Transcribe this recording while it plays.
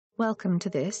Welcome to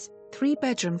this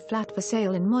 3-bedroom flat for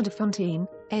sale in Modderfontein,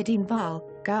 Edenvale,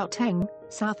 Gauteng,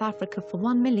 South Africa for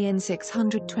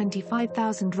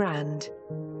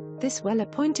R1,625,000. This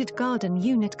well-appointed garden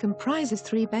unit comprises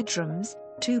 3 bedrooms,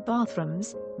 2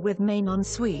 bathrooms, with main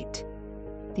ensuite.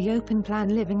 The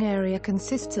open-plan living area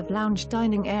consists of lounge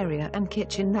dining area and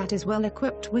kitchen that is well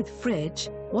equipped with fridge,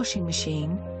 washing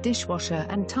machine, dishwasher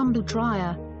and tumble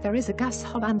dryer. There is a gas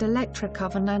hob and electric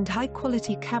oven and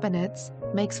high-quality cabinets,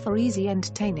 makes for easy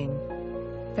entertaining.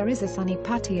 There is a sunny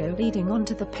patio leading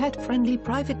onto the pet-friendly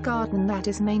private garden that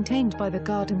is maintained by the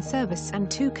garden service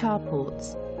and 2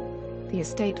 carports. The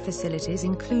estate facilities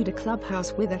include a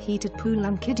clubhouse with a heated pool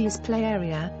and kiddies play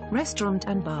area, restaurant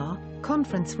and bar,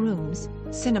 conference rooms,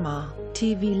 cinema,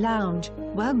 TV lounge,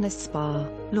 wellness spa,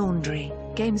 laundry,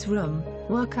 games room,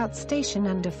 workout station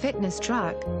and a fitness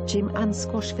track, gym and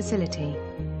squash facility.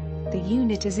 The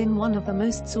unit is in one of the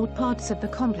most sought parts of the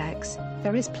complex.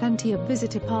 There is plenty of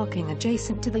visitor parking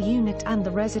adjacent to the unit and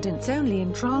the residents-only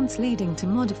entrance leading to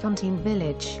Modderfontein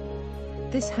village.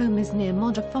 This home is near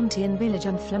Modderfontein village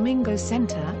and Flamingo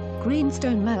Centre,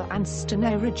 Greenstone Mill and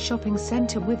Stone Ridge Shopping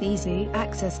Centre with easy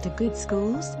access to good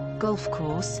schools, golf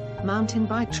course, mountain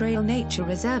bike trail, nature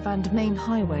reserve and main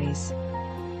highways.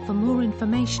 For more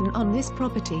information on this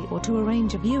property or to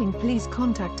arrange a viewing, please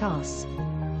contact us.